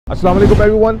अस्सलाम वालेकुम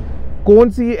एवरीवन। कौन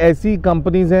सी ऐसी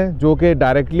कंपनीज़ हैं जो कि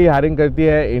डायरेक्टली हायरिंग करती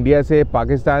है इंडिया से,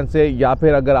 पाकिस्तान से, या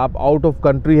फिर अगर आप आउट ऑफ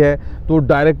कंट्री है तो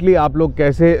डायरेक्टली आप लोग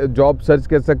कैसे जॉब सर्च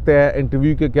कर सकते हैं,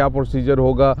 इंटरव्यू के क्या प्रोसीजर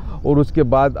होगा और उसके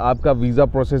बाद आपका वीज़ा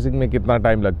प्रोसेसिंग में कितना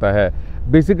टाइम लगता है।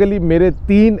 बेसिकली मेरे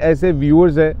 3 ऐसे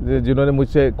व्यूअर्स हैं जिन्होंने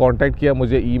मुझसे कांटेक्ट किया,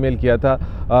 मुझे ईमेल किया था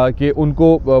कि उनको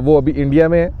वो अभी इंडिया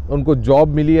में है, उनको जॉब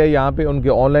मिली है यहाँ पे, उनके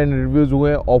ऑनलाइन इंटरव्यूज़ हुए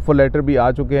हैं, ऑफ़र लेटर भी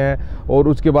आ चुके हैं और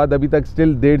उसके बाद अभी तक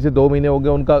स्टिल 1.5 से 2 महीने हो गए,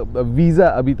 उनका वीज़ा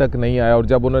अभी तक नहीं आया। और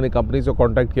जब उन्होंने कंपनी से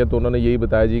कांटेक्ट किया तो उन्होंने यही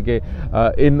बताया जी कि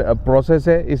इन प्रोसेस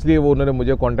है, इसलिए वो उन्होंने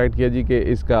मुझे कांटेक्ट किया जी कि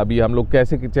इसका अभी हम लोग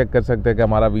कैसे चेक कर सकते हैं कि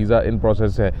हमारा वीज़ा इन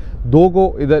प्रोसेस है। 2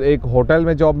 को इधर एक होटल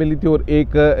में जॉब मिली थी और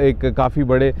एक काफ़ी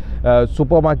बड़े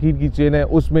सुपरमार्केट की चेन है,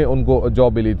 उसमें उनको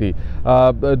जॉब मिली थी।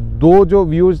 2 जो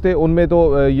व्यूज़ थे उनमें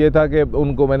तो ये था कि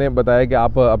उनको मैंने बताया कि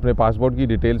आप अपने पासपोर्ट की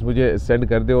डिटेल्स मुझे सेंड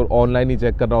कर दें और ऑनलाइन ही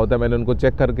चेक करना होता है। मैंने उनको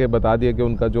चेक करके बता दिया कि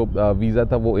उनका जो वीज़ा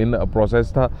था वो इन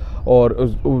प्रोसेस था और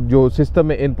जो सिस्टम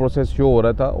में इन प्रोसेस शो हो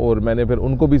रहा था, और मैंने फिर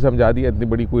उनको भी समझा दिया इतनी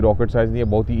बड़ी कोई रॉकेट साइंस नहीं है,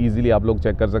 बहुत ही ईजिली आप लोग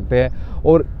चेक कर सकते हैं।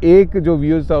 और एक जो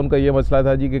व्यूज़ था उनका ये मसला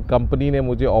था जी कि कंपनी ने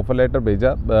मुझे ऑफर लेटर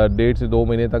भेजा, 1.5 से 2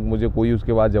 महीने तक मुझे कोई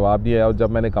उसके बाद जवाब नहीं आया। और जब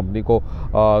मैंने कंपनी को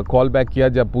कॉल बैक किया,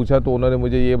 जब पूछा तो उन्होंने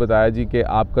मुझे ये बताया जी कि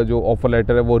आपका जो ऑफर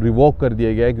लेटर है वो रिवोक कर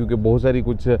दिया गया है, क्योंकि बहुत सारी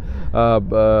कुछ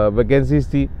वैकेंसीज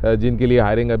थी जिनके लिए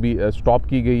हायरिंग अभी स्टॉप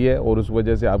की गई है और उस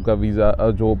वजह से आपका वीज़ा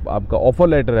जो आपका ऑफर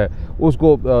लेटर है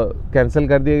उसको कैंसिल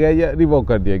कर दिया गया या रिवोक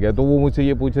कर दिया गया। तो वो मुझसे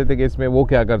ये पूछ रहे थे कि इसमें वो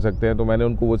क्या कर सकते हैं, तो मैंने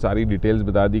उनको वो सारी डिटेल्स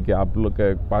बता दी कि आप लोग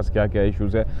के पास क्या क्या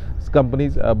इश्यूज़ है।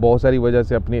 कंपनीज बहुत सारी वजह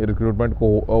से अपनी रिक्रूटमेंट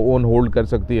को ऑन होल्ड कर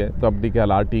सकती है, कंपनी के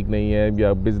हालात ठीक नहीं है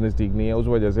या बिज़नेस ठीक नहीं है, उस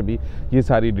वजह से भी ये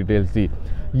सारी डिटेल्स थी।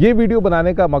 ये वीडियो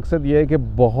बनाने का मकसद ये है कि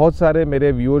बहुत सारे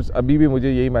मेरे व्यूअर्स अभी भी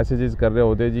मुझे यही मैसेजेस कर रहे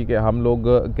होते हैं जी कि हम लोग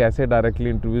कैसे डायरेक्टली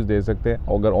इंटरव्यूज़ दे सकते हैं,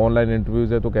 अगर ऑनलाइन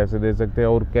इंटरव्यूज़ है तो कैसे दे सकते हैं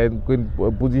और किन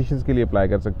पोजीशंस के लिए अप्लाई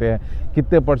कर सकते हैं,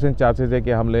 कितने % चांसेस है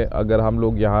कि अगर हम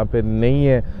लोग यहाँ पे नहीं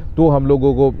है तो हम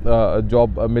लोगों को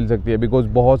जॉब मिल सकती है। बिकॉज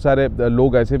बहुत सारे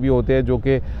लोग ऐसे भी होते हैं जो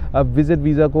कि विजिट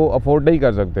वीज़ा को अफोर्ड नहीं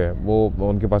कर सकते हैं, वो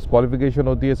उनके पास क्वालिफिकेशन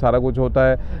होती है, सारा कुछ होता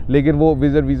है, लेकिन वो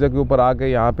विजिट वीज़ा के ऊपर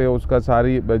आके यहाँ पे उसका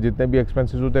सारी जितने भी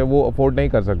एक्सपेंसेस होते हैं वो अफोर्ड नहीं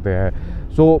कर सकते हैं।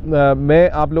 सो मैं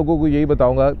आप लोगों को यही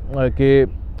बताऊंगा कि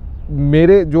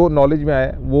मेरे जो नॉलेज में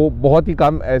आया वो बहुत ही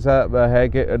कम ऐसा है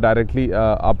कि डायरेक्टली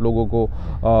आप लोगों को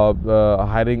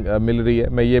हायरिंग मिल रही है।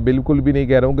 मैं ये बिल्कुल भी नहीं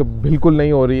कह रहा हूँ कि बिल्कुल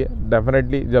नहीं हो रही है।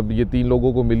 डेफिनेटली जब ये 3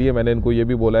 लोगों को मिली है, मैंने इनको ये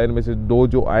भी बोला है, इनमें से 2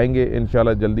 जो आएंगे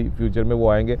इंशाल्लाह जल्दी फ्यूचर में वो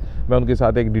आएंगे, मैं उनके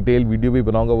साथ एक डिटेल वीडियो भी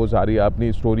बनाऊँगा, वो सारी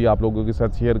अपनी स्टोरी आप लोगों के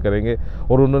साथ शेयर करेंगे।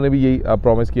 और उन्होंने भी यही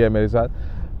प्रॉमिस किया है मेरे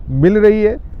साथ। मिल रही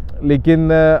है, लेकिन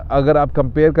अगर आप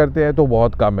कंपेयर करते हैं तो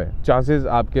बहुत कम है, चांसेस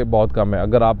आपके बहुत कम है।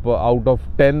 अगर आप आउट ऑफ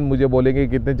 10 मुझे बोलेंगे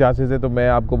कितने चांसेस है, तो मैं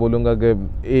आपको बोलूँगा कि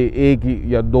 1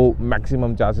 ही या 2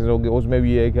 मैक्सिमम चांसेस होंगे। उसमें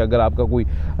भी ये है कि अगर आपका कोई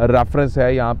रेफरेंस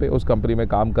है, यहाँ पे उस कंपनी में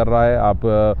काम कर रहा है, आप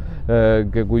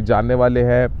के कोई जानने वाले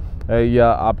हैं या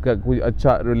आपका कोई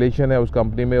अच्छा रिलेशन है उस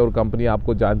कंपनी में और कंपनी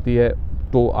आपको जानती है,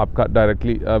 तो आपका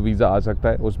डायरेक्टली वीज़ा आ सकता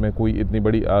है। उसमें कोई इतनी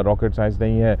बड़ी रॉकेट साइंस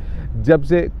नहीं है। जब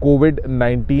से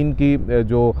कोविड-19 की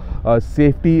जो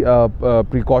सेफ्टी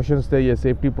प्रिकॉशंस थे या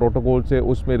सेफ्टी प्रोटोकॉल से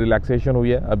उसमें रिलैक्सेशन हुई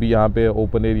है, अभी यहाँ पे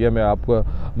ओपन एरिया में आप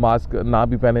मास्क ना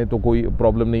भी पहने तो कोई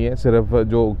प्रॉब्लम नहीं है, सिर्फ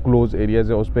जो क्लोज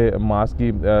एरियाज़ है उस पर मास्क ही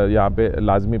यहाँ पे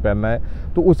लाजमी पहनना है।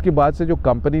 तो उसके बाद से जो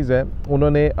कंपनीज़ हैं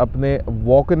उन्होंने अपने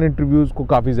वॉक इन इंटरव्यूज़ को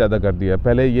काफ़ी ज़्यादा कर दिया है।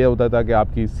 पहले ये होता था कि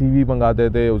आपकी CV मंगाते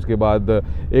थे, उसके बाद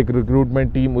एक रिक्रूटमेंट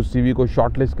टीम उस CV को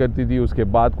शॉर्टलिस्ट करती थी, उसके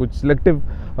बाद कुछ सिलेक्टिव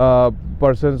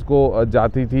पर्सन्स को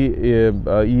जाती थी,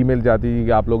 ईमेल जाती थी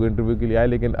कि आप लोग इंटरव्यू के लिए आए।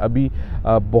 लेकिन अभी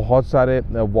बहुत सारे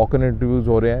वॉक इन इंटरव्यूज़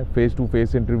हो रहे हैं, फेस टू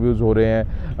फेस इंटरव्यूज़ हो रहे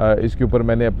हैं। इसके ऊपर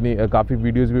मैंने अपनी काफ़ी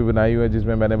वीडियोज़ भी बनाई हुई है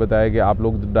जिसमें मैंने बताया कि आप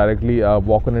लोग डायरेक्टली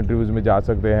वॉक इन इंटरव्यूज़ में जा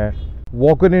सकते हैं।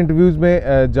 वॉक इन इंटरव्यूज़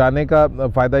में जाने का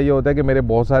फ़ायदा ये होता है कि मेरे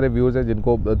बहुत सारे व्यूज़ हैं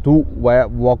जिनको through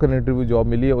walk in interview job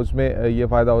मिली है, उसमें ये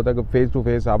फ़ायदा होता है कि फ़ेस टू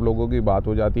फेस आप लोगों की बात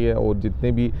हो जाती है और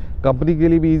जितने भी कंपनी के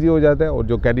लिए भी इजी हो जाता है और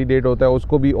जो कैंडिडेट होता है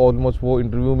उसको भी ऑलमोस्ट वो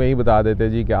इंटरव्यू में ही बता देते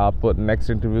हैं जी कि आप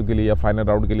नेक्स्ट इंटरव्यू के लिए या फाइनल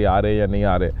राउंड के लिए आ रहे हैं या नहीं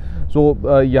आ रहे।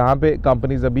 सो यहाँ पे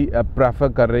कंपनीज अभी प्रेफर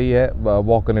कर रही है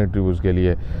वॉक इन इंटरव्यूज़ के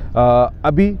लिए।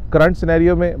 अभी करंट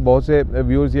सिनेरियो में बहुत से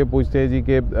व्यूअर्स ये पूछते हैं जी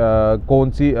कि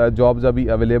कौन सी जॉब्स अभी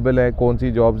अवेलेबल है, कौन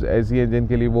सी जॉब्स ऐसी हैं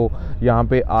जिनके लिए वो यहाँ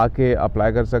पे आके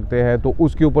अप्लाई कर सकते हैं। तो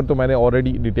उसके ऊपर तो मैंने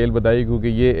ऑलरेडी डिटेल बताई, क्योंकि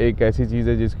ये एक ऐसी चीज़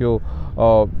है जिसको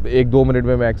 1-2 मिनट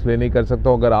में मैं एक्सप्लेन नहीं कर सकता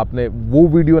हूँ। अगर आपने वो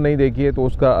वीडियो नहीं देखी है तो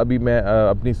उसका अभी मैं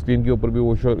अपनी स्क्रीन के ऊपर भी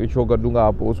वो शो कर दूँगा,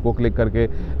 आप उसको क्लिक करके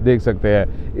देख सकते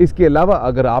हैं। इसके अलावा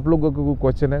अगर आप लोगों को कोई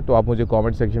क्वेश्चन है तो आप मुझे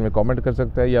कॉमेंट सेक्शन में कॉमेंट कर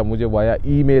सकते हैं या मुझे वाया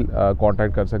ईमेल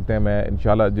कॉन्टैक्ट कर सकते हैं। मैं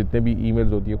इंशाल्लाह जितने भी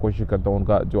ईमेल्स होती है कोशिश करता हूँ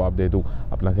उनका जवाब दे दूँ।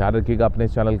 अपना ख्याल रखिएगा, अपने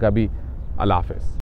इस चैनल का भी। अल्लाह हाफ़िज़।